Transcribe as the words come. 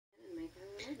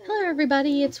Hello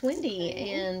everybody, it's Wendy,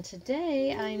 and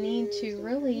today I need to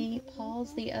really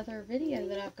pause the other video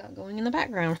that I've got going in the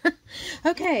background.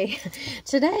 Okay,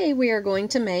 today we are going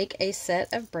to make a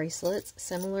set of bracelets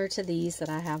similar to these that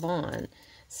I have on.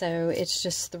 So it's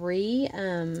just three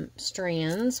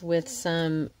strands with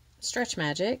some stretch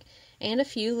magic and a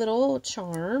few little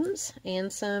charms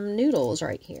and some noodles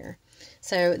right here.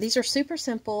 So these are super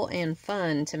simple and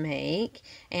fun to make,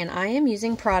 and I am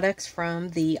using products from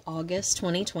the August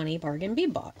 2020 Bargain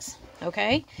Bead Box.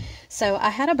 Okay, so I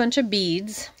had a bunch of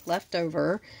beads left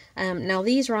over. Now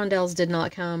these rondelles did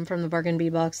not come from the Bargain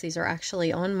Bead Box. These are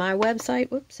actually on my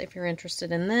website. Whoops, if you're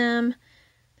interested in them.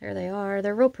 There they are.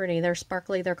 They're real pretty. They're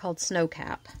sparkly. They're called Snow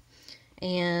Cap.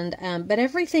 And, but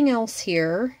everything else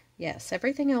here, yes,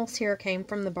 everything else here came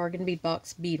from the Bargain Bead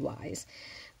Box bead-wise.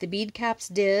 The bead caps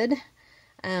did.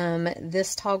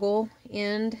 This toggle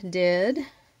end did.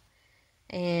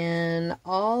 And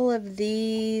all of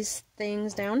these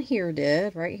things down here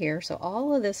did, right here. So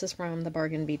all of this is from the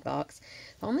Bargain Bead Box.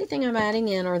 The only thing I'm adding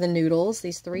in are the noodles,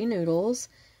 these three noodles,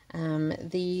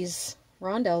 these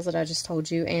rondelles that I just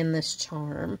told you, and this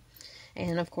charm.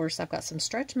 And of course I've got some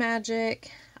stretch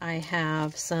magic. I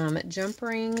have some jump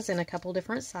rings in a couple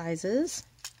different sizes.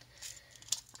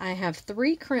 I have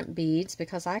 3 crimp beads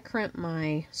because I crimp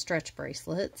my stretch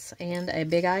bracelets, and a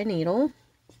big eye needle.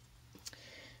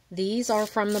 These are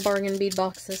from the Bargain Bead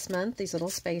Box this month, these little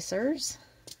spacers.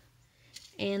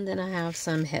 And then I have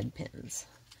some head pins.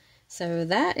 So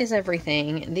that is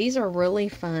everything. These are really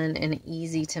fun and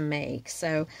easy to make.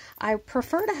 So I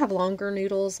prefer to have longer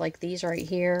noodles like these right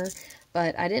here,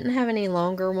 but I didn't have any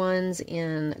longer ones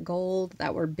in gold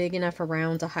that were big enough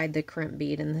around to hide the crimp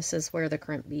bead, and this is where the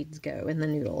crimp beads go in the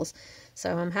noodles.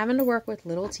 So I'm having to work with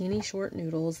little teeny short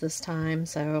noodles this time,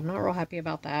 so I'm not real happy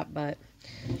about that, but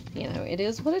you know, it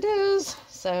is what it is.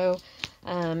 So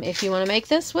if you want to make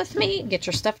this with me, get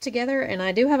your stuff together, and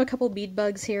I do have a couple bead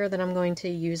bugs here that I'm going to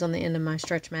use on the end of my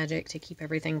stretch magic to keep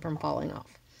everything from falling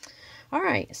off.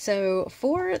 Alright, so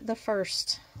for the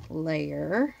first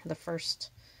layer,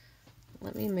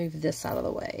 let me move this out of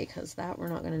the way, because that we're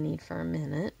not going to need for a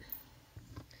minute.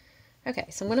 Okay,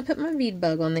 so I'm going to put my bead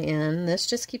bug on the end. This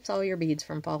just keeps all your beads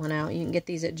from falling out. You can get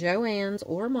these at Joann's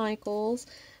or Michael's.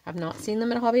 I've not seen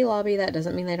them at Hobby Lobby. That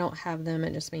doesn't mean they don't have them.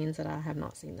 It just means that I have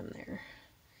not seen them there.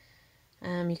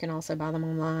 You can also buy them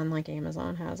online, like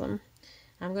Amazon has them.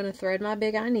 I'm going to thread my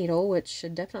big eye needle, which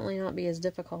should definitely not be as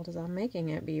difficult as I'm making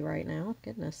it be right now.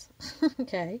 Goodness.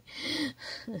 Okay.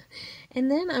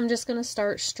 And then I'm just going to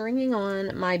start stringing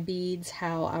on my beads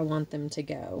how I want them to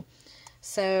go.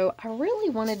 So I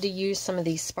really wanted to use some of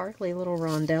these sparkly little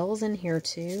rondelles in here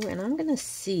too, and I'm going to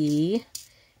see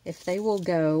if they will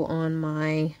go on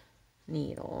my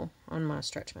needle, on my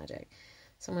stretch magic.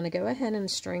 So I'm going to go ahead and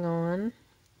string on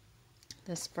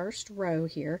this first row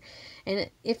here, and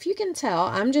if you can tell,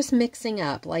 I'm just mixing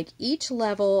up like each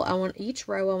level. Each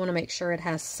row I want to make sure it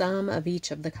has some of each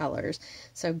of the colors.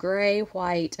 So gray,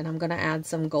 white, and I'm going to add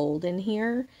some gold in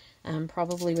here,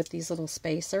 probably with these little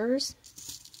spacers.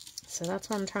 So that's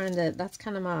what I'm trying to, that's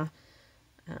kind of my,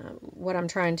 what I'm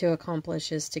trying to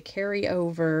accomplish is to carry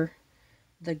over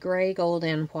the gray, gold,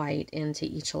 and white into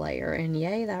each layer. And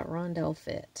yay, that rondelle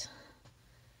fit.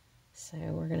 So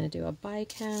we're going to do a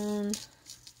bicone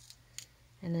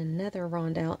and another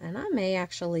rondelle. And I may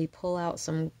actually pull out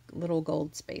some little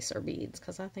gold spacer beads,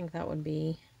 because I think that would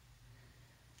be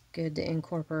good to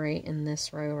incorporate in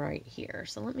this row right here.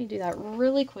 So let me do that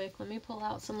really quick. Let me pull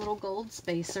out some little gold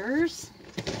spacers.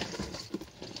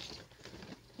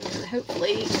 And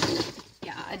hopefully,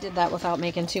 yeah, I did that without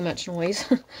making too much noise.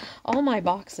 All my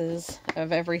boxes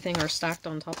of everything are stacked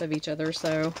on top of each other,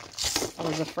 so I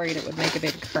was afraid it would make a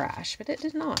big crash, but it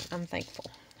did not. I'm thankful.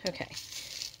 Okay,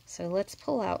 so let's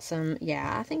pull out some,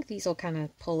 yeah, I think these will kind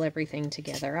of pull everything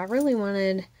together. I really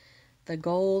wanted the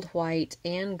gold, white,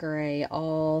 and gray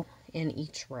all in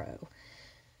each row.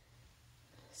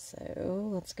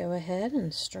 So let's go ahead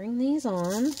and string these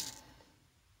on.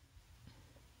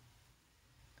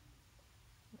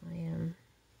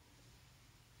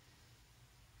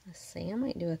 Let's see, I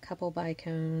might do a couple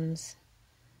bicones.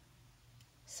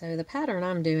 So the pattern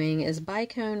I'm doing is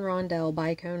bicone,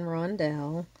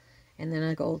 rondelle, and then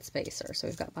a gold spacer. So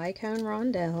we've got bicone,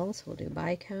 rondelle, so we'll do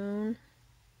bicone,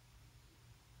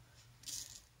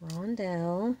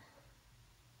 rondelle,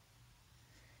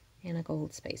 and a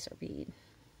gold spacer bead.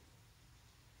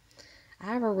 I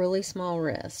have a really small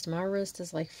wrist. My wrist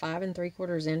is like 5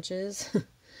 3/4 inches.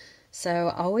 So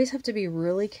I always have to be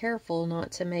really careful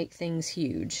not to make things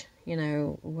huge, you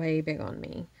know, way big on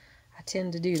me. I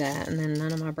tend to do that, and then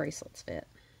none of my bracelets fit.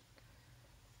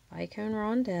 Bicone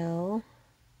rondelle,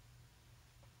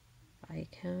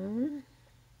 bicone,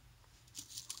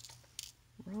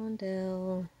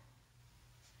 rondelle,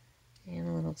 and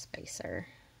a little spacer.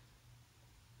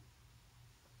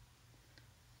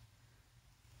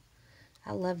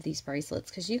 I love these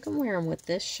bracelets because you can wear them with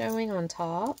this showing on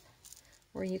top,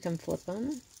 or you can flip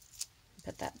them,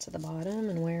 put that to the bottom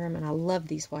and wear them. And I love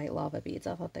these white lava beads.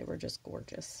 I thought they were just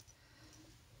gorgeous.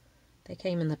 They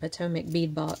came in the Potomac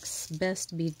bead box,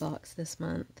 best bead box this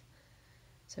month.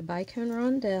 So bicone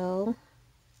rondelle,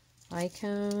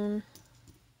 bicone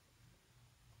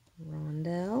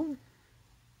rondelle,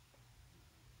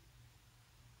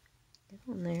 get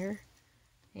on there,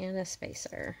 and a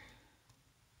spacer.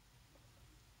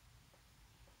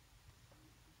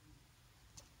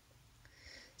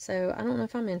 So I don't know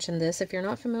if I mentioned this. If you're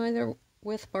not familiar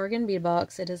with Bargain Bead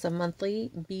Box, it is a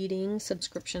monthly beading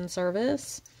subscription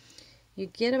service. You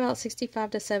get about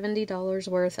 $65 to $70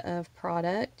 worth of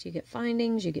product. You get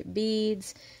findings, you get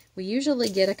beads. We usually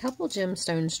get a couple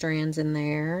gemstone strands in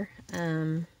there.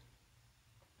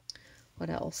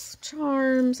 What else?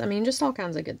 Charms. I mean, just all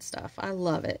kinds of good stuff. I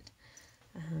love it.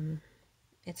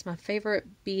 It's my favorite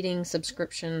beading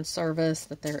subscription service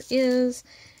that there is.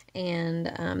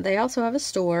 And they also have a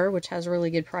store, which has really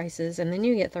good prices. And then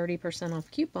you get 30%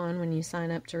 off coupon when you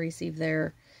sign up to receive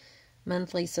their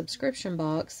monthly subscription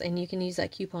box. And you can use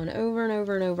that coupon over and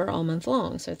over and over all month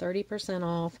long. So 30%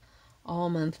 off all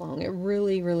month long. It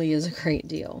really, really is a great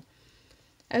deal.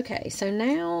 Okay, so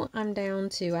now I'm down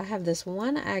to, I have this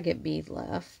one agate bead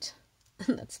left.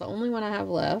 That's the only one I have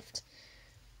left.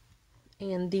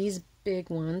 And these big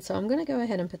ones. So I'm going to go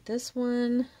ahead and put this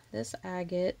one, this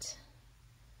agate.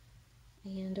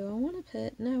 And do I want to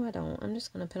put, no I don't, I'm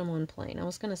just going to put them on plain. I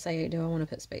was going to say, do I want to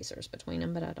put spacers between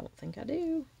them, but I don't think I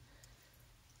do.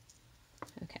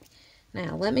 Okay,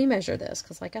 now let me measure this,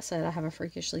 because like I said, I have a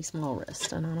freakishly small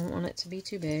wrist, and I don't want it to be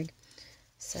too big.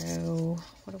 So,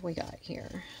 what have we got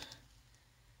here?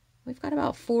 We've got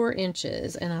about 4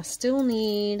 inches, and I still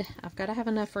need, I've got to have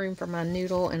enough room for my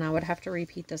noodle, and I would have to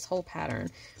repeat this whole pattern,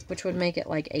 which would make it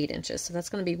like 8 inches. So that's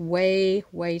going to be way,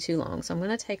 way too long. So I'm going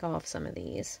to take off some of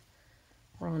these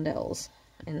rondelles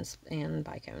and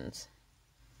bicones.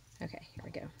 Okay, here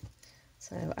we go.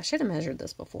 So I should have measured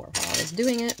this before while I was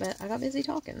doing it, but I got busy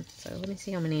talking. So let me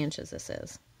see how many inches this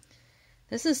is.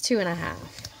 This is 2.5.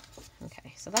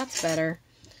 Okay, so that's better.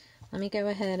 Let me go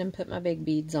ahead and put my big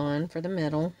beads on for the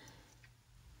middle.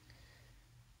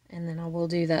 And then I will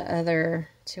do the other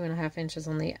 2.5 inches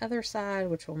on the other side,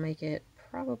 which will make it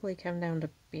probably come down to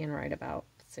being right about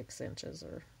 6 inches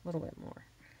or a little bit more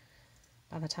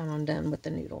by the time I'm done with the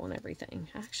noodle and everything.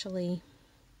 Actually,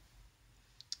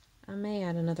 I may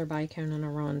add another bicone and a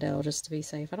rondelle just to be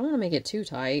safe. I don't want to make it too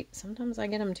tight. Sometimes I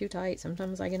get them too tight.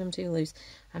 Sometimes I get them too loose.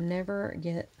 I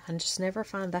just never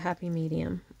find the happy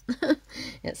medium.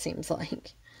 It seems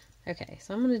like. Okay,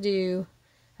 so I'm going to do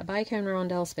a bicone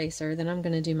rondelle spacer. Then I'm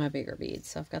going to do my bigger beads.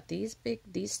 So I've got these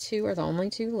two are the only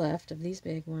two left of these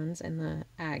big ones, and the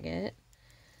agate.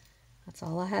 That's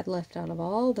all I had left out of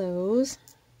all those.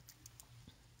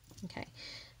 Okay,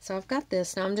 so I've got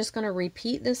this. Now I'm just going to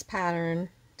repeat this pattern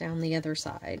down the other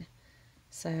side.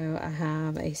 So I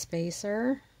have a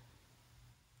spacer,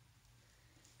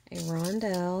 a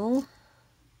rondelle,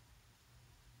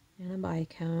 and a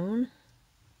bicone.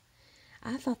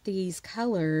 I thought these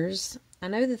colors, I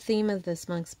know the theme of this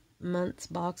month's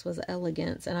box was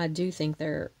elegance, and I do think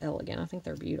they're elegant. I think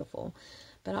they're beautiful.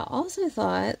 But I also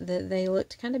thought that they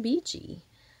looked kind of beachy.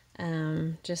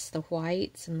 Just the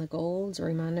whites and the golds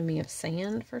reminded me of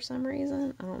sand for some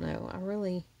reason. I don't know. I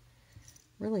really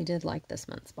did like this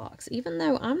month's box. Even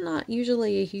though I'm not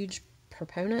usually a huge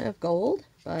proponent of gold,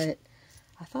 but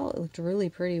I thought it looked really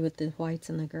pretty with the whites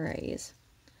and the grays.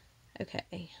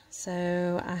 Okay,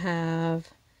 so I have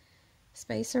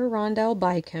spacer, rondelle,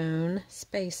 bicone,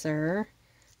 spacer.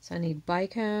 So I need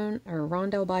bicone, or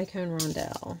rondelle, bicone,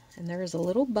 rondelle. And there is a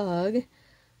little bug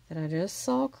that I just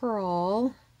saw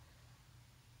crawl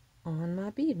on my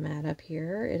bead mat up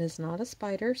here. It is not a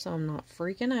spider, so I'm not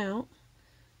freaking out.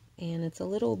 And it's a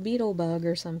little beetle bug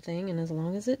or something, and as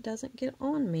long as it doesn't get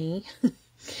on me,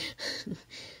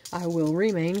 I will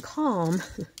remain calm.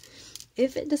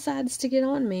 If it decides to get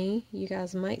on me, you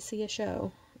guys might see a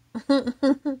show. I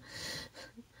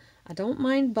don't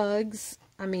mind bugs.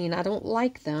 I mean, I don't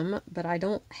like them, but I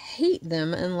don't hate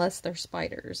them unless they're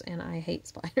spiders, and I hate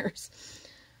spiders.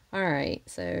 Alright,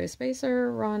 so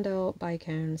spacer, rondelle,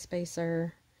 bicone,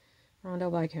 spacer, rondelle,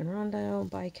 bicone, rondelle,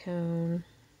 bicone,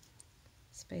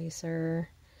 spacer.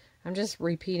 I'm just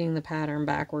repeating the pattern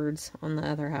backwards on the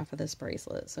other half of this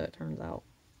bracelet, so it turns out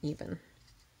even.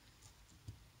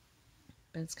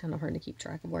 But it's kind of hard to keep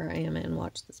track of where I am and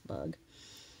watch this bug.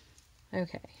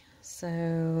 Okay,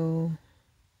 so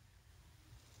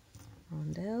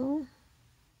rondelle,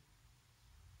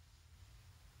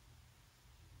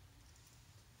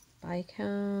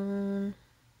 bicone,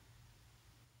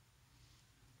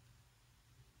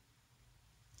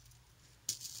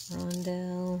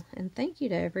 rondelle, and thank you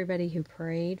to everybody who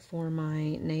prayed for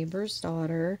my neighbor's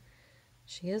daughter.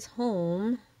 She is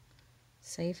home,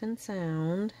 safe and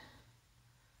sound,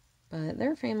 but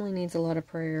their family needs a lot of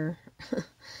prayer.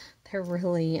 They're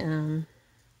really,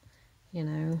 you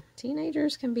know,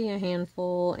 teenagers can be a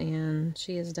handful, and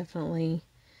she is definitely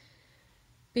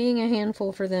being a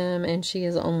handful for them, and she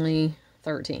is only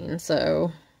 13,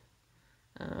 so,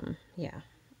 yeah.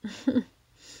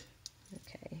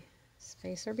 Okay,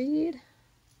 spacer bead.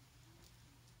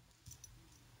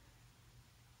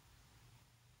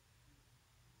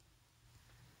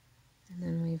 And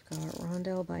then we've got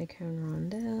rondelle, bicone,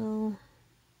 rondelle.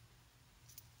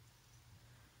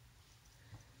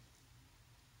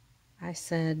 I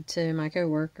said to my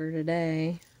coworker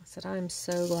today, I said, I'm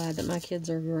so glad that my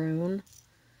kids are grown.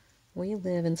 We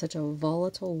live in such a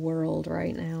volatile world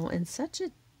right now, and such a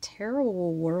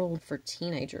terrible world for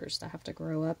teenagers to have to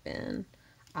grow up in,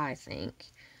 I think.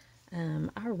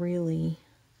 I really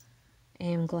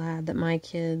am glad that my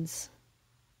kids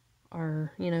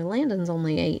are, you know, Landon's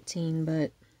only 18,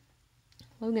 but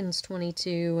Logan's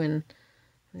 22, and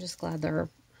I'm just glad they're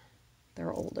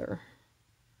older.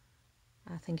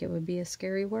 I think it would be a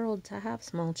scary world to have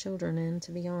small children in,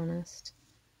 to be honest.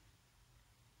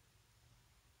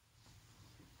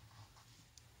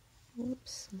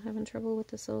 Whoops, I'm having trouble with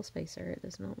this little spacer. It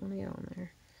does not want to get on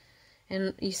there.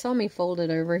 And you saw me fold it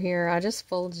over here. I just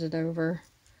folded it over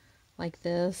like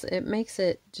this. It makes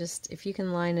it just, if you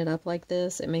can line it up like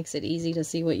this, it makes it easy to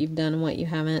see what you've done and what you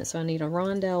haven't. So I need a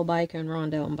rondelle, bicone,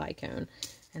 rondelle, and bicone.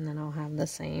 And then I'll have the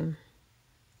same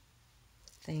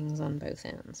things on both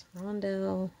ends.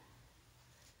 Rondelle,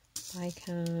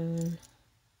 bicone,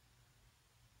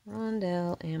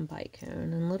 rondelle, and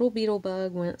bicone. And little beetle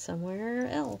bug went somewhere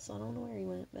else. I don't know where he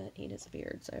went, but he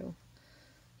disappeared. So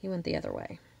he went the other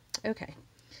way. Okay,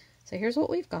 so here's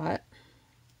what we've got.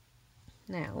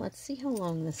 Now, let's see how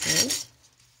long this is.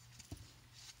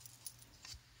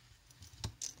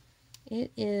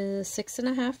 It is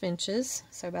 6.5 inches,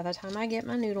 so by the time I get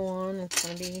my noodle on, it's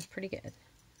going to be pretty good.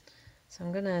 So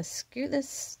I'm going to scoot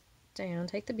this down,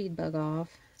 take the bead bug off,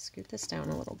 scoot this down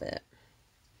a little bit.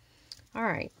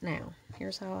 Alright, now,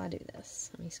 here's how I do this.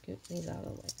 Let me scoot these out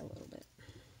of the way a little bit.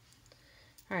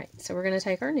 Alright, so we're going to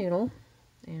take our noodle,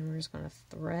 and we're just going to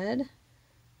thread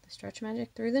the Stretch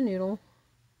Magic through the noodle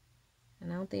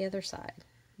and out the other side.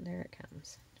 There it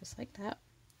comes, just like that.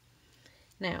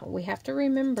 Now, we have to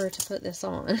remember to put this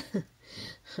on.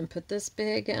 And put this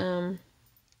big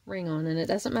ring on, and it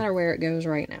doesn't matter where it goes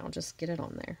right now, just get it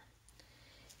on there.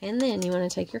 And then you want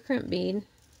to take your crimp bead,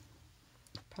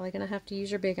 probably going to have to use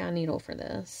your big eye needle for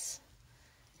this,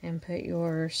 and put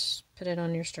it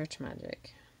on your Stretch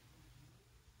Magic.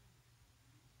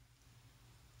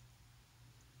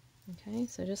 Okay,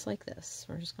 so just like this.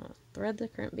 We're just going to thread the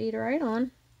crimp bead right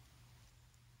on.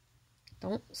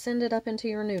 Don't send it up into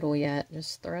your noodle yet.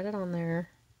 Just thread it on there.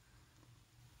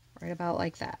 Right about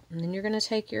like that. And then you're going to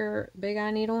take your big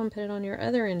eye needle and put it on your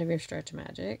other end of your Stretch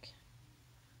Magic.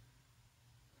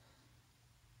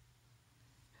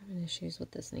 I'm having issues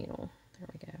with this needle. There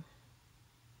we go.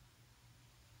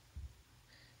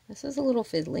 This is a little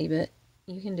fiddly, but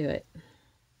you can do it.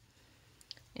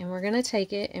 And we're going to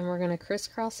take it and we're going to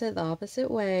crisscross it the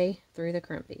opposite way through the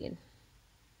crimp bead.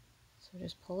 So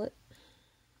just pull it,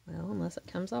 well, unless it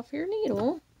comes off your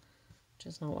needle, which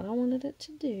is not what I wanted it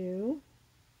to do.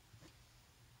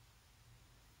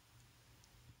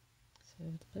 So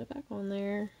put it back on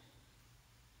there.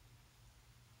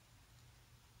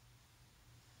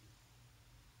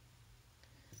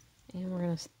 And we're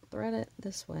going to thread it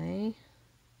this way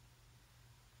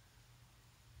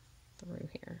through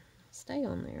here. Stay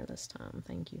on there this time.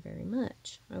 Thank you very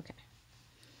much. Okay.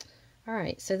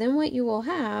 Alright, so then what you will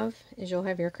have is you'll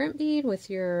have your crimp bead with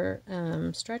your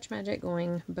Stretch Magic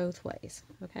going both ways.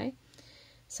 Okay?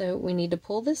 So we need to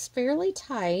pull this fairly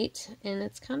tight, and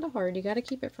it's kind of hard. You got to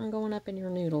keep it from going up in your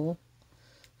noodle.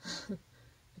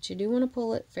 But you do want to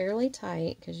pull it fairly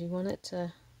tight because you want it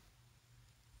to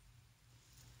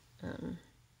you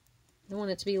don't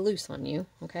want it to be loose on you.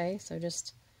 Okay? So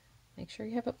just make sure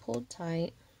you have it pulled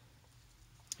tight.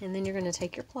 And then you're going to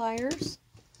take your pliers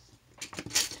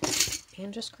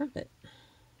and just crimp it.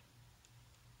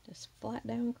 Just flat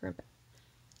down crimp it.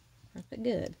 Crimp it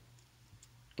good.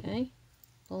 Okay?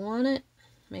 Pull on it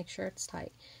Make sure it's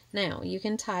tight. Now, you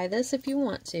can tie this if you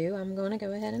want to. I'm going to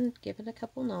go ahead and give it a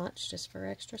couple knots just for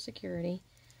extra security.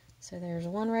 So there's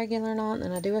one regular knot, and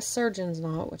then I do a surgeon's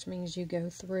knot, which means you go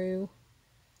through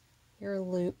your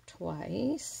loop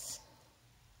twice.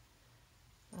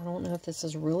 I don't know if this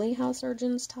is really how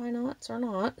surgeons tie knots or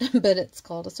not, but it's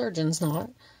called a surgeon's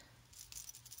knot.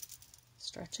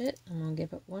 Stretch it. I'm going to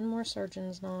give it one more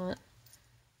surgeon's knot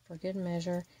for good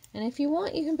measure. And if you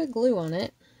want, you can put glue on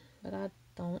it, but I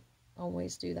don't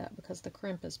always do that because the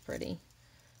crimp is pretty.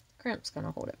 The crimp's going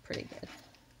to hold it pretty good.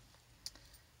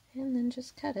 And then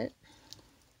just cut it.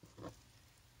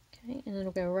 Okay, and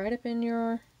it'll go right up in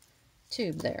your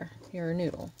tube there, your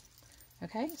noodle.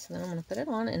 Okay, so then I'm going to put it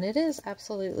on, and it is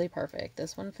absolutely perfect.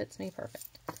 This one fits me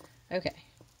perfect. Okay,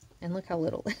 and look how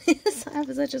little it is. I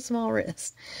have such a small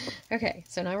wrist. Okay,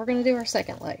 so now we're going to do our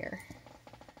second layer.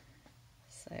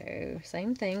 So,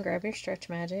 same thing, grab your Stretch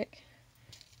Magic,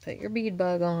 put your bead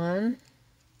bug on,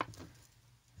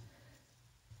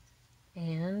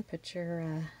 and put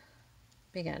your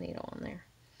big eye needle on there.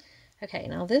 Okay,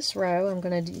 now this row, I'm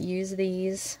going to use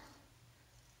these.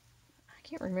 I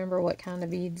can't remember what kind of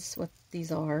beads, what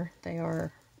these are. They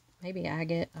are maybe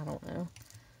agate, I don't know.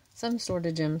 Some sort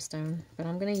of gemstone, but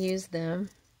I'm going to use them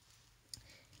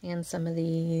and some of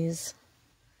these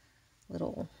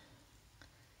little,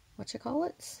 what you call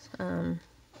it?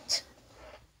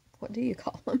 What do you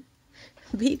call them?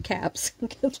 Bead caps.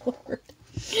 Good Lord.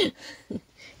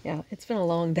 Yeah, it's been a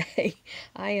long day.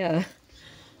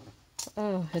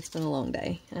 Oh, it's been a long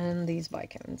day. And these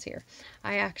bicones here.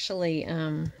 I actually,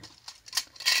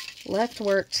 left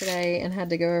work today and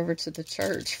had to go over to the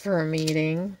church for a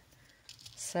meeting.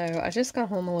 So I just got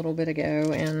home a little bit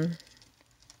ago and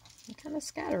I'm kind of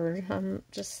scattered. I'm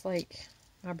just like,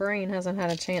 my brain hasn't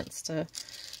had a chance to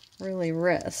really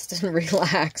rest and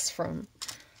relax from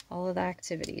all of the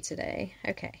activity today.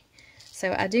 Okay,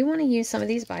 so I do want to use some of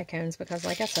these bicones because,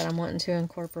 like I said, I'm wanting to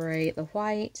incorporate the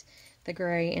white, the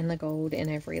gray, and the gold in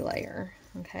every layer.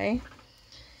 Okay,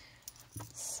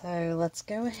 so let's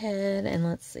go ahead and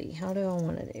let's see, how do I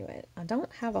want to do it? I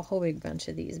don't have a whole big bunch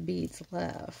of these beads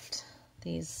left,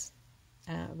 these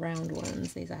round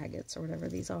ones, these agates or whatever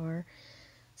these are.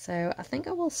 So I think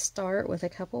I will start with a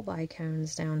couple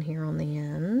bicones down here on the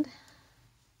end.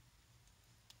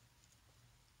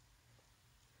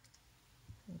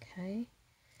 Okay,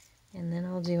 and then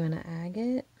I'll do an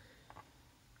agate.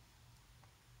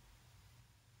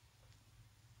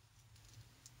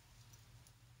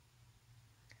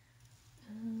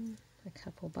 A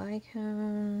couple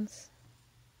bicones.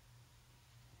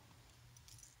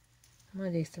 I'm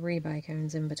going to do 3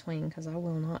 bicones in between because I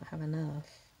will not have enough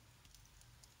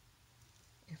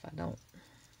if I don't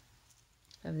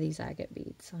of these agate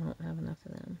beads. I don't have enough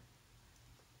of them.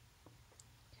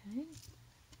 Okay,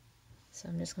 so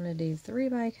I'm just going to do 3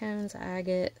 bicones,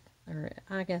 agate, or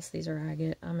I guess these are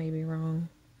agate, I may be wrong.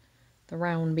 The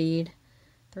round bead,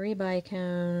 3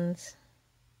 bicones,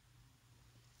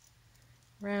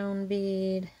 round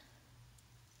bead,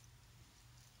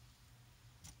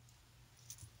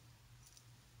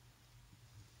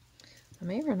 I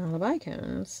may run out of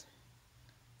bicones.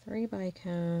 3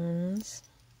 bicones.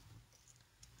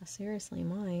 I seriously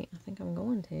might. I think I'm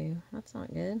going to. That's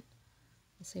not good.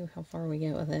 Let's see how far we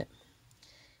get with it.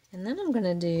 And then I'm going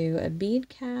to do a bead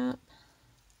cap,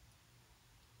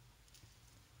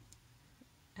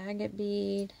 agate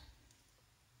bead,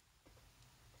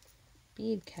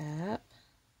 bead cap,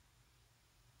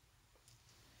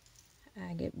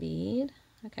 agate bead.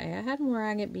 Okay, I had more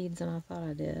agate beads than I thought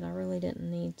I did. I really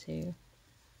didn't need to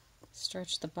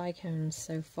stretch the bicones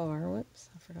so far. Whoops,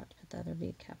 I forgot to put the other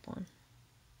bead cap on.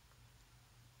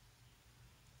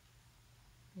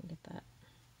 Let me get that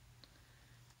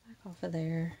back off of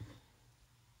there.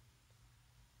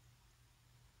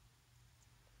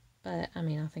 But, I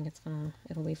mean, I think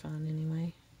it'll be fine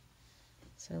anyway.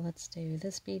 So let's do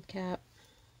this bead cap,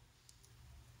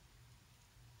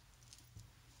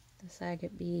 this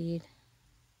agate bead,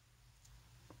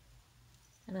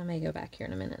 and I may go back here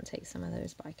in a minute and take some of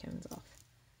those bicones off.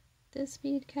 This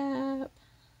bead cap,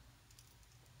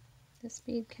 this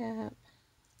bead cap,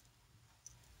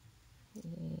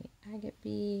 the agate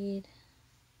bead,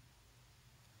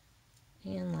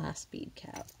 and last bead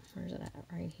cap. Where's it at?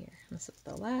 Right here. This is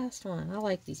the last one. I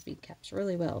like these bead caps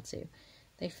really well too.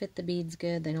 They fit the beads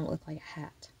good. They don't look like a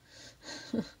hat,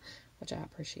 which I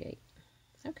appreciate.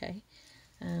 Okay,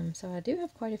 so I do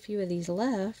have quite a few of these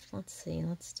left. Let's see.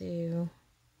 Let's do.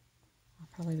 I'll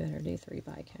probably better do 3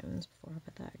 bicones before I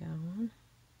put that guy on.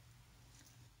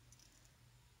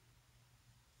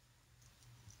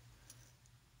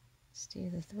 Let's do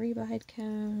the 3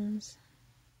 bicones.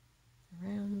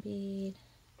 round bead,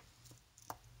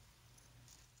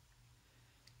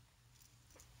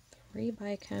 3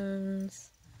 bicones.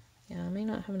 Yeah, I may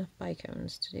not have enough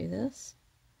bicones to do this.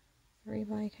 3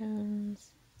 bicones.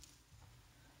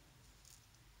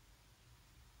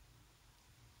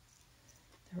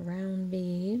 The round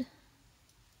bead.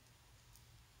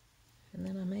 And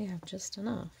then I may have just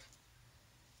enough.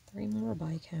 3 more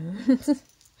bicones.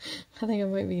 I think I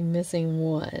might be missing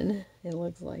one. It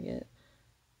looks like it.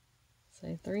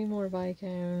 So 3 more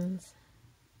bicones.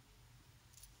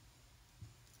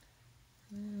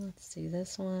 Let's do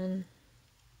this one.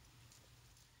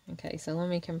 Okay, so let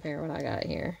me compare what I got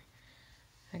here.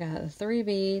 I got 3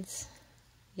 beads.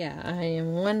 Yeah, I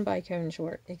am 1 bicone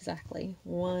short. Exactly.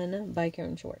 1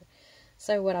 bicone short.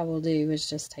 So what I will do is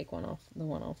just take one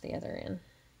off the other end.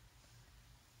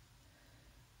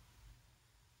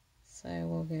 So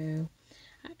we'll go,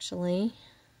 actually,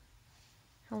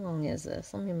 how long is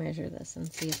this? Let me measure this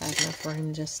and see if I have enough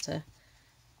room just to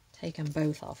take them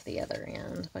both off the other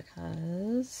end,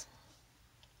 because,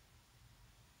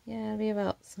 yeah, it'll be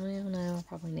about, well, no, I'll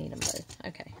probably need them both.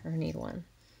 Okay, or need one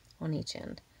on each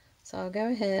end. So I'll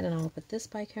go ahead and I'll put this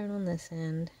bicone on this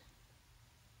end.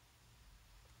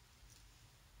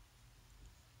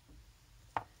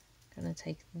 Gonna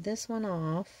take this one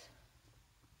off.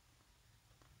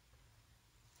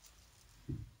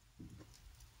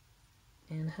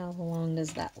 And how long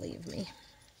does that leave me?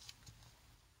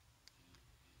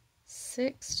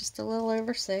 6, just a little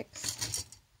over 6.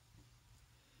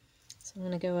 So I'm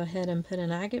going to go ahead and put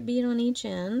an agate bead on each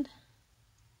end.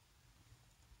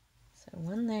 So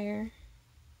one there.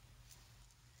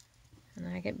 An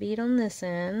agate bead on this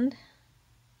end.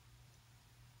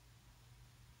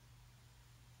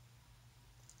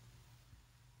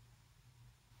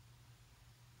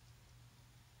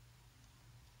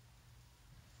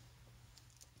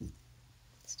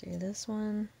 Let's do this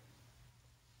one.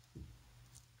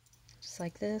 Just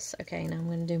like this. Okay, now I'm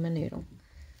going to do my noodle.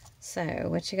 So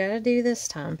what you got to do this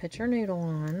time, put your noodle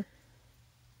on.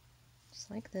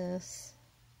 Just like this.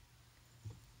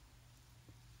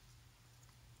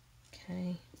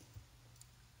 Okay.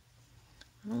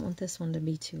 I don't want this one to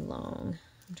be too long.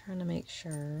 I'm trying to make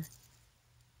sure.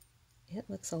 It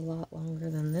looks a lot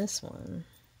longer than this one.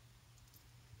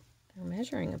 They're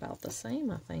measuring about the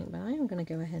same, I think, but I am going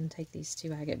to go ahead and take these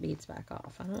 2 agate beads back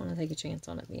off. I don't want to take a chance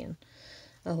on it being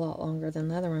a lot longer than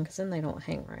the other one, because then they don't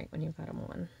hang right when you've got them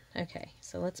on. Okay,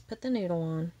 so let's put the noodle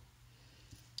on.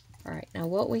 Alright, now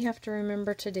what we have to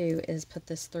remember to do is put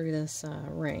this through this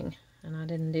ring. And I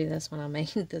didn't do this when I made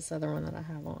this other one that I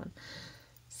have on.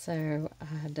 So I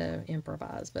had to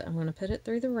improvise, but I'm going to put it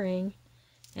through the ring,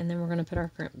 and then we're going to put our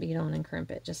crimp bead on and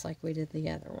crimp it just like we did the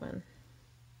other one.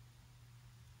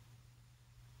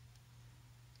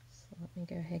 So let me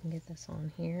go ahead and get this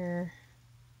on here.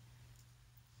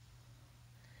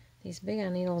 These big eye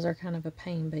needles are kind of a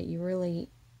pain, but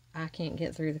I can't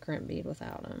get through the crimp bead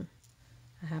without them.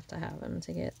 I have to have them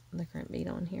to get the crimp bead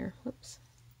on here. Whoops.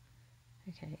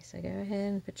 Okay, so go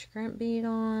ahead and put your crimp bead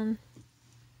on.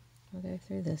 We'll go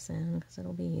through this end because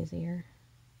it'll be easier.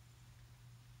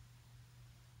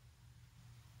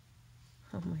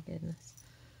 Oh my goodness.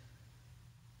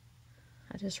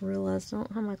 I just realized I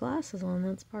don't have my glasses on.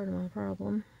 That's part of my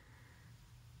problem.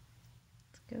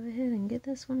 Let's go ahead and get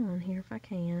this one on here if I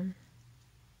can.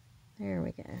 There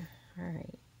we go.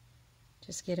 Alright.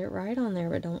 Just get it right on there,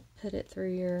 but don't put it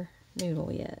through your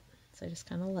noodle yet. So just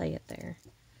kind of lay it there.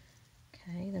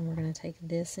 Okay, then we're going to take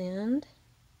this end.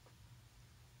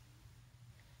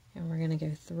 And we're going to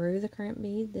go through the crimp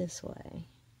bead this way.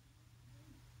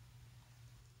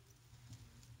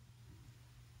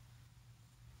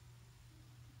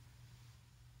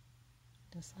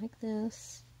 Just like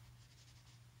this.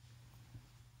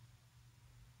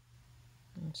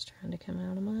 I'm just trying to come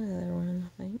out of my other one,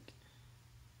 I think.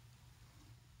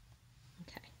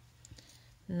 Okay.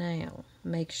 Now,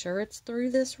 make sure it's through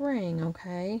this ring,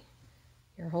 okay?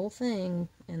 Your whole thing,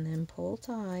 and then pull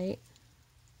tight.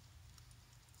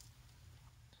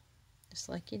 Just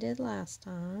like you did last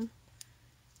time.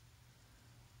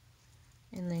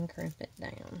 And then crimp it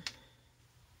down.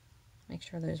 Make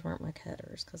sure those weren't my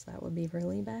cutters, because that would be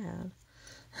really bad.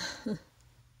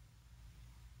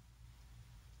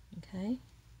 Okay.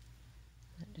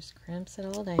 That just crimps it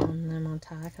all down, and then I'm going to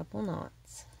tie a couple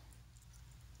knots.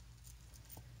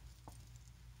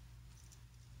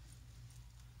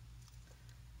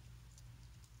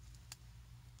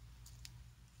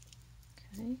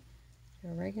 Okay. Do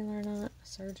a regular knot, a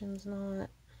surgeon's knot.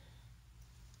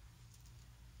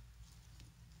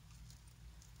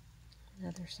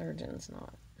 Another surgeon's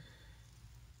knot.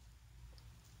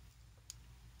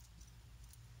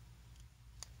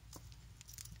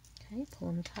 Okay,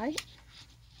 pull them tight.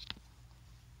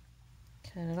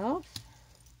 Cut it off.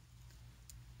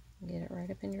 Get it right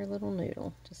up in your little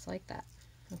noodle, just like that.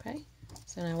 Okay,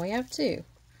 so now we have two.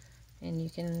 And you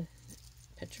can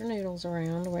put your noodles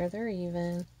around where they're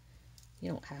even.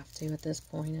 You don't have to at this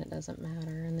point, it doesn't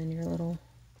matter. And then your little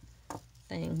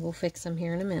thing, we'll fix them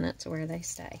here in a minute to where they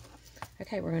stay.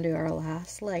 Okay, we're going to do our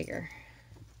last layer.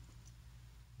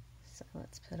 So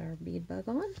let's put our bead bug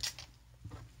on,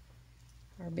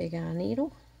 our big eye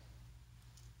needle.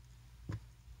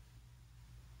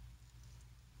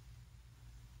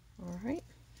 Alright,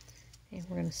 and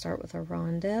we're going to start with a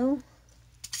rondelle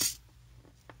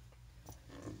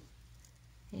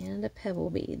and a pebble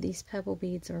bead. These pebble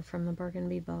beads are from the Bargain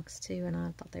Bead box too, and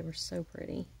I thought they were so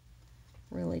pretty.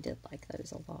 Really did like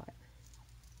those a lot.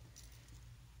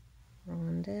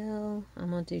 Rondelle.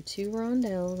 I'm going to do 2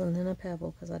 rondelles and then a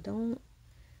pebble because I don't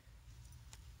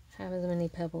have as many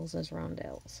pebbles as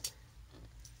rondelles.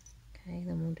 Okay,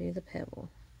 then we'll do the pebble.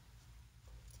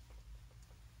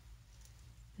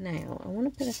 Now, I want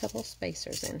to put a couple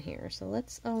spacers in here. So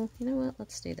let's, oh, you know what?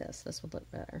 Let's do this. This would look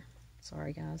better.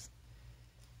 Sorry, guys.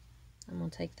 I'm going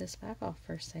to take this back off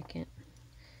for a second.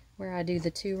 Where I do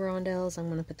the 2 rondelles, I'm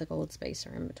going to put the gold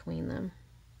spacer in between them.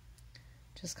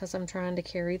 Just because I'm trying to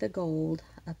carry the gold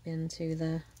up into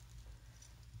the,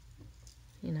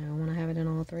 you know, I want to have it in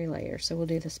all 3 layers. So we'll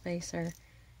do the spacer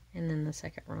and then the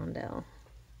second rondelle.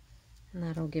 And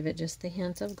that'll give it just the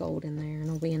hint of gold in there, and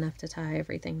it'll be enough to tie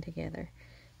everything together.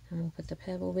 And we'll put the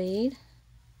pebble bead.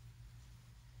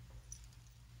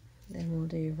 Then we'll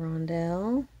do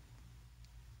rondelle,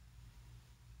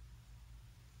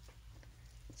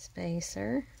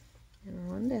 spacer, and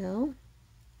rondelle,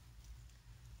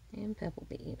 and pebble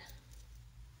bead.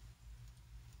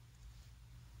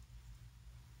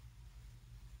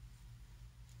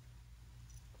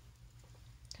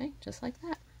 Okay, just like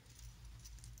that.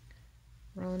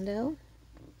 Rondelle,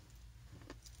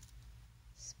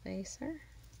 spacer,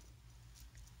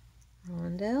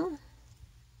 rondelle,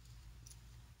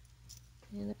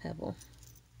 and a pebble.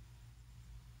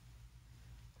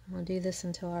 I'm going to do this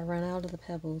until I run out of the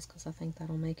pebbles because I think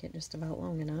that'll make it just about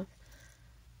long enough.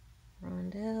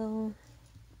 Rondelle,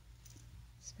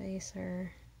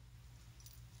 spacer,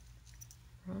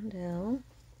 rondelle,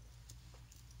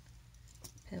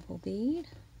 pebble bead,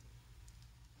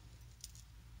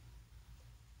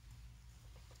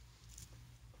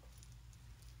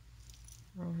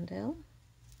 rondelle,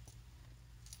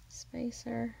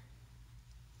 spacer,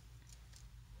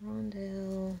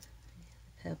 rondelle, and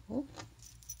pebble.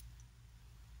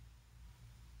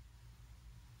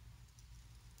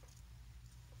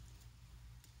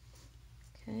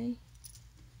 Okay,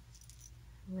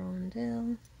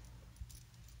 rondelle,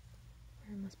 where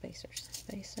are my spacers?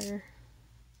 Spacer,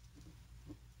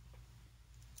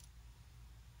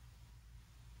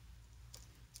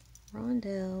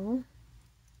 rondelle,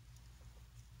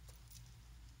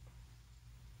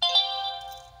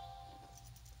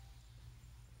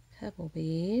 pebble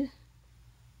bead,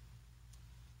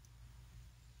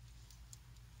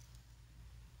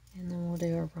 and then we'll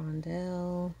do a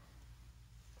rondelle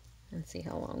and see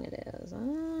how long it is.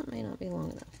 It may not be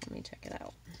long enough. Let me check it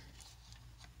out.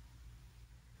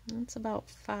 It's about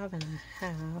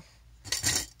 5.5.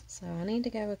 So I need to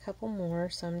go a couple more.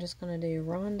 So I'm just going to do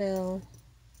rondelle,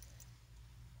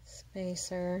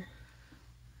 spacer.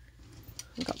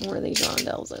 I've got more of these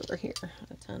rondelles over here.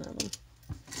 A ton of them.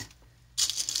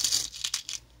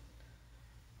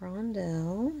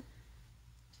 Rondelle.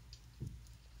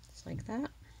 Just like that.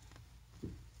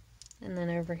 And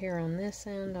then over here on this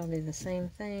end, I'll do the same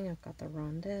thing. I've got the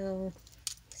rondelle.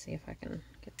 See if I can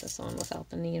get this on without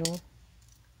the needle.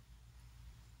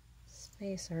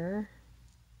 Spacer.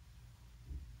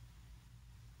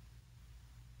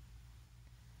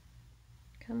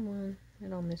 Come on.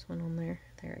 It almost went on there.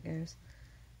 There it goes.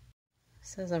 It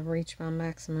says I've reached my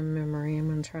maximum memory. I'm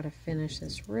going to try to finish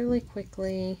this really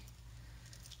quickly.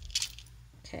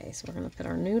 Okay, so we're going to put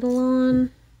our noodle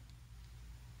on.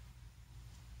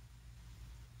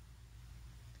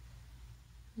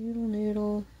 Noodle,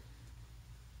 noodle.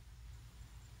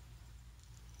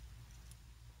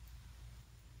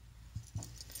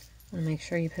 And make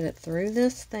sure you put it through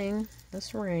this thing,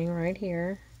 this ring right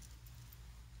here.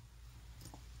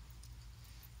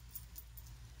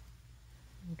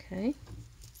 Okay.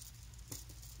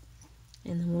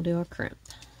 And then we'll do a crimp.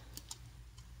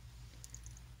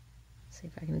 See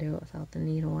if I can do it without the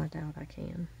needle. I doubt I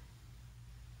can.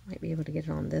 Might be able to get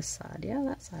it on this side. Yeah,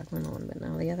 that side went on, but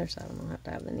now the other side I'm going to have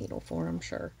to have the needle for, I'm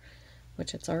sure.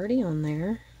 Which it's already on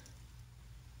there.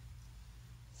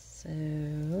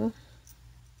 So,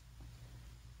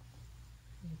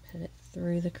 Put it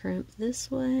through the crimp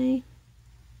this way.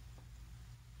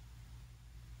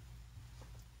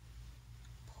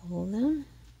 Pull them.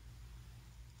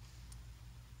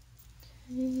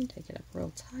 Okay, take it up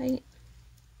real tight.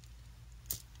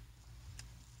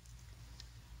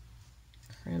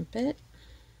 Crimp it.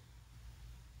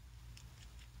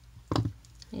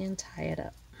 And tie it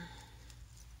up.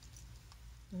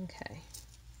 Okay.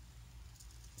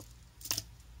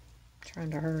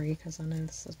 Trying to hurry because I know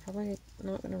this is probably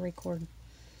not going to record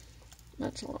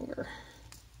much longer.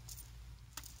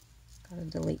 Gotta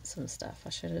delete some stuff. I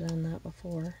should have done that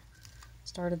before I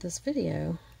started this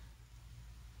video.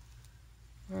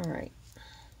 Alright.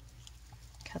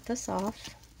 Cut this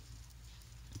off.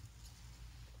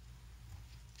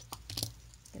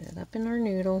 Get it up in our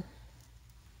noodle.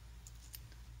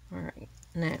 Alright,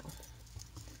 now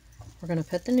we're going to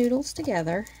put the noodles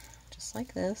together just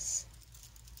like this.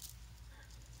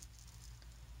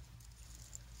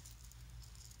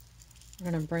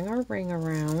 We're going to bring our ring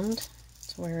around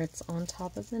to where it's on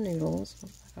top of the noodles.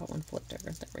 Oops, I got one flipped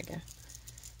over. There we go.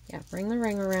 Yeah, bring the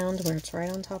ring around where it's right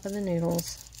on top of the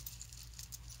noodles.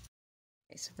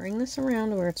 Okay, so bring this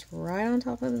around where it's right on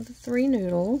top of the 3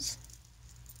 noodles.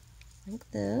 Like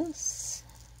this.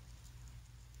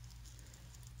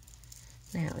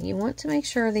 Now, you want to make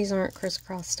sure these aren't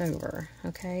crisscrossed over.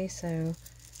 Okay, so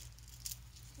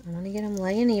I want to get them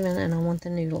laying even, and I want the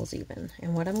noodles even.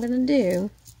 And what I'm going to do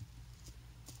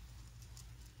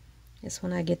is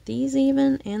when I get these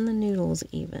even and the noodles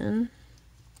even,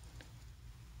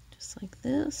 just like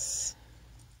this,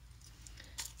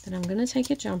 then I'm going to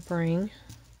take a jump ring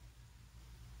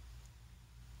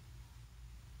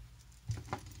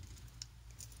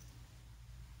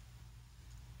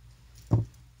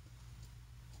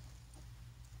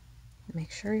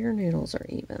make sure your noodles are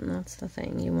even. That's the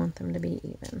thing, you want them to be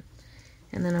even.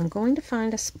 And then I'm going to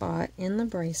find a spot in the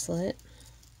bracelet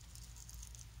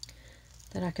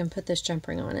that I can put this jump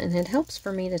ring on. And it helps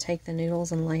for me to take the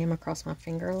noodles and lay them across my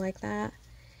finger like that.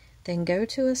 Then go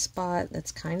to a spot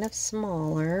that's kind of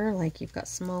smaller, like you've got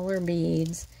smaller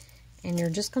beads, and you're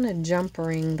just going to jump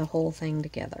ring the whole thing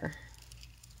together.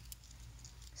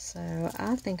 So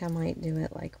I think I might do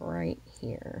it like right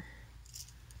here.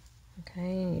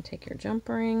 Okay, you take your jump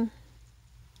ring,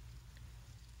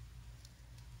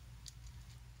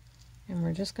 and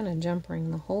we're just going to jump ring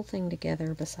the whole thing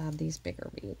together beside these bigger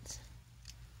beads.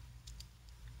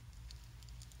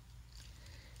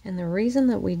 And the reason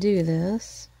that we do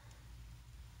this,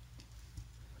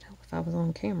 it would help if I was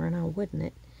on camera, now wouldn't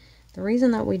it? The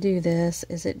reason that we do this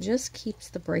is it just keeps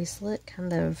the bracelet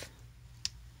kind of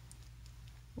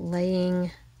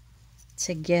laying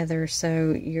together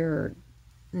so your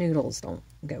noodles don't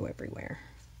go everywhere.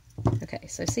 Okay,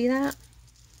 so see that?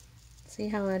 See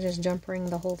how I just jump ring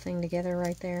the whole thing together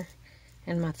right there?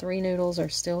 And my 3 noodles are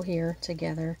still here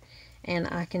together. And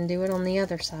I can do it on the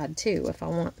other side too if I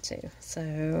want to.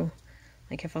 So,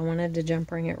 like if I wanted to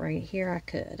jump ring it right here, I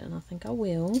could. And I think I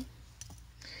will.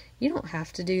 You don't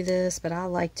have to do this, but I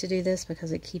like to do this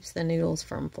because it keeps the noodles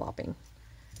from flopping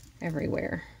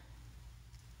everywhere.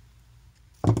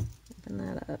 Open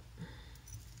that up.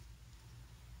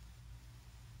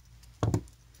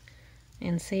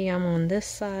 And see, I'm on this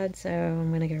side, so I'm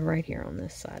going to go right here on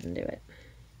this side and do it.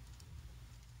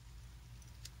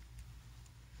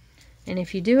 And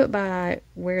if you do it by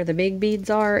where the big beads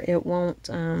are, it won't,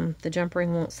 the jump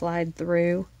ring won't slide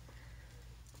through,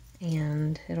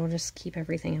 and it'll just keep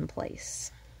everything in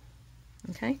place.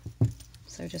 Okay?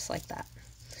 So just like that.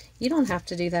 You don't have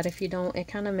to do that if you don't. It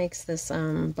kind of makes this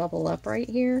bubble up right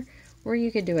here, where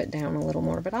you could do it down a little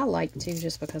more, but I like to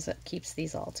just because it keeps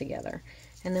these all together.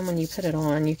 And then when you put it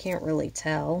on, you can't really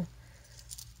tell.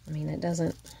 I mean, it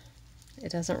doesn't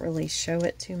really show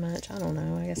it too much. I don't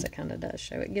know. I guess it kind of does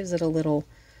show. It gives it a little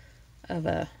of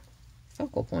a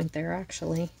focal point there,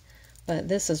 actually. But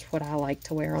this is what I like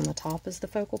to wear on the top as the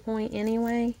focal point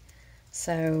anyway.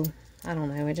 So, I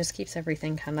don't know. It just keeps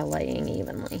everything kind of laying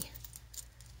evenly.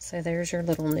 So there's your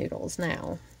little noodles.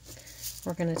 Now,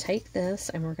 we're going to take this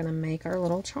and we're going to make our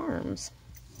little charms.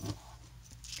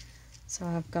 So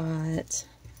I've got,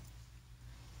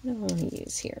 what do I want to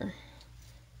use here?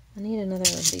 I need another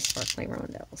of these sparkly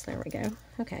rondelles. There we go.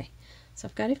 Okay, so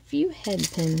I've got a few head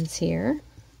pins here.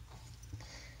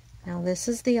 Now this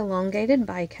is the elongated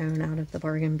bicone out of the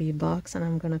bargain bead box, and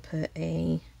I'm going to put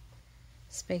a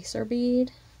spacer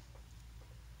bead,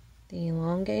 the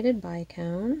elongated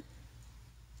bicone,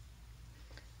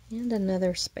 and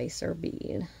another spacer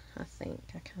bead. I think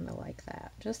I kind of like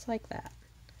that, just like that.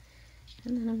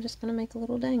 And then I'm just going to make a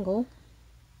little dangle.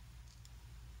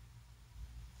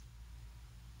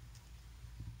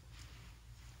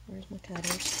 Where's my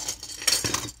cutters?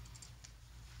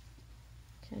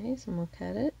 size, and we'll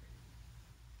cut it.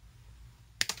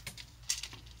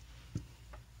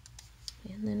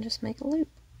 And then just make a loop.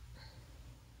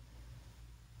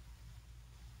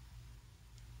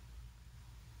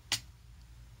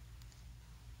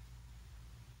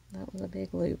 That was a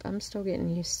big loop. I'm still getting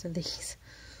used to these.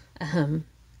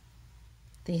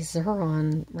 These are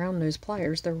on round nose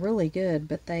pliers. They're really good,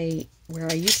 but where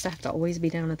I used to have to always be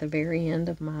down at the very end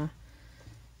of my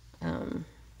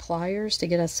pliers to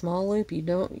get a small loop, you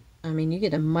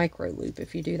get a micro loop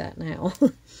if you do that now.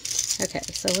 Okay,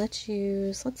 so let's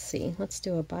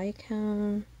do a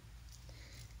bicone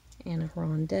and a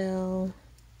rondelle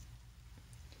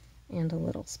and a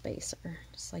little spacer,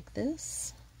 just like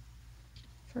this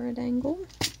for a dangle.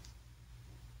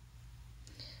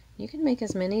 You can make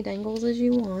as many dangles as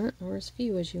you want, or as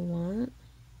few as you want.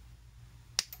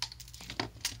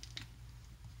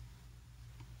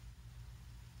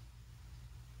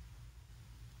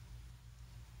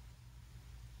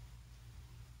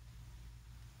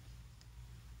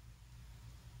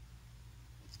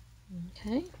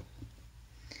 Okay,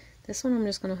 this one I'm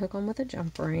just going to hook on with a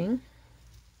jump ring,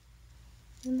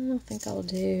 and then I think I'll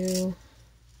do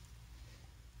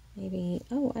maybe,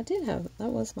 oh, that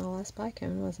was my last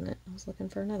bicone, wasn't it? I was looking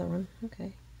for another one.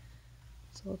 Okay,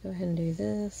 so we'll go ahead and do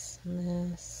this,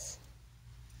 and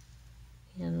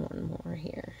one more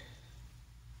here.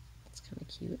 That's kind of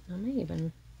cute. I may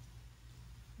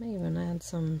even add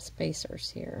some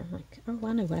spacers here. Like, oh,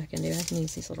 I know what I can do. I can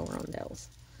use these little rondelles.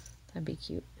 That'd be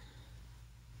cute.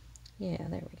 Yeah,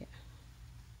 there we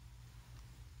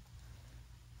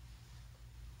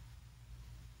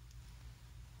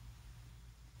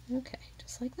go. Okay,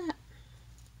 just like that.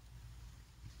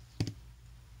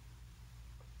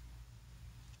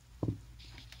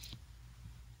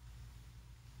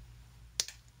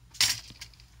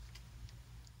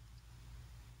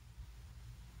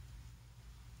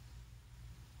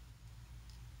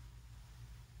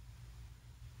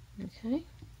 Okay.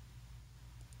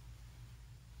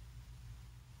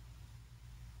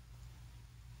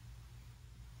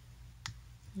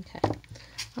 Okay.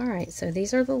 Alright, so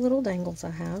these are the little dangles I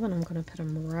have, and I'm going to put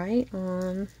them right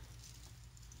on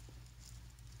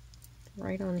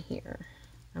here.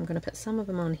 I'm going to put some of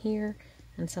them on here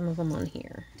and some of them on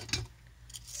here.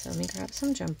 So let me grab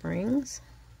some jump rings.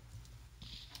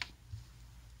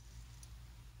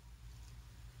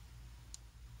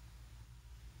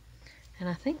 And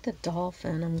I think the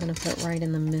dolphin I'm going to put right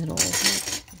in the middle.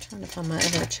 I'm trying to find my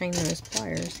other chain nose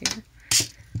pliers here.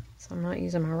 So I'm not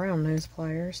using my round nose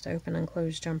pliers to open and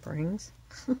close jump rings.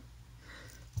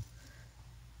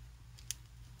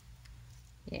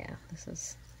 Yeah,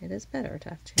 it is better to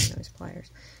have chain nose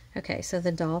pliers. Okay, so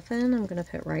the dolphin I'm going to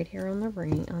put right here on the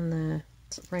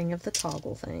ring of the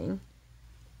toggle thing.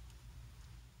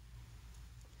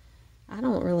 I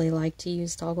don't really like to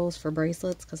use toggles for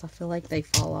bracelets because I feel like they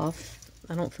fall off.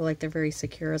 I don't feel like they're very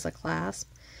secure as a clasp.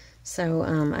 So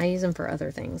I use them for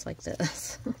other things like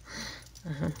this.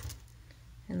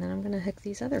 And then I'm going to hook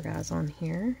these other guys on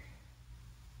here.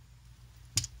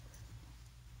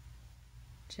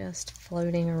 Just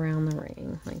floating around the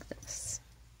ring like this.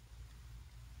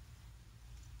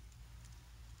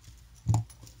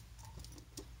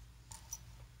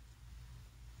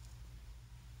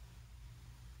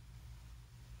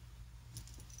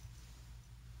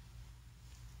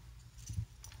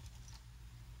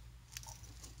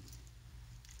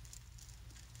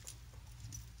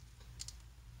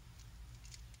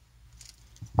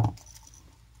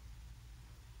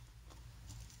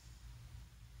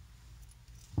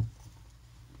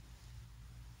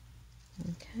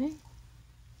 Okay.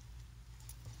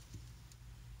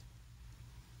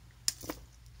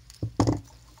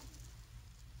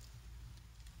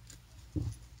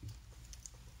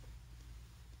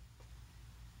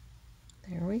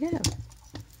 There we go.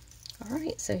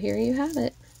 Alright, so here you have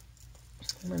it.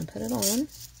 I'm going to put it on.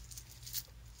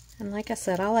 And like I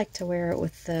said, I like to wear it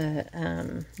with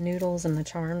the noodles and the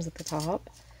charms at the top.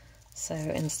 So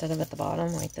instead of at the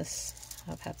bottom like this,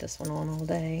 I've had this one on all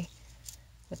day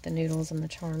with the noodles and the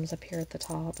charms up here at the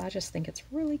top. I just think it's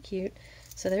really cute.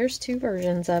 So there's two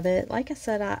versions of it. Like I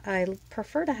said, I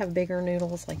prefer to have bigger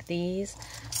noodles like these,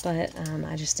 but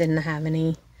I just didn't have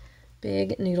any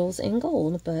big noodles in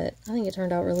gold, but I think it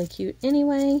turned out really cute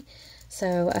anyway.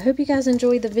 So I hope you guys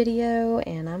enjoyed the video,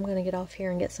 and I'm going to get off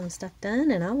here and get some stuff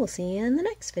done, and I will see you in the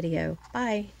next video.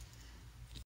 Bye!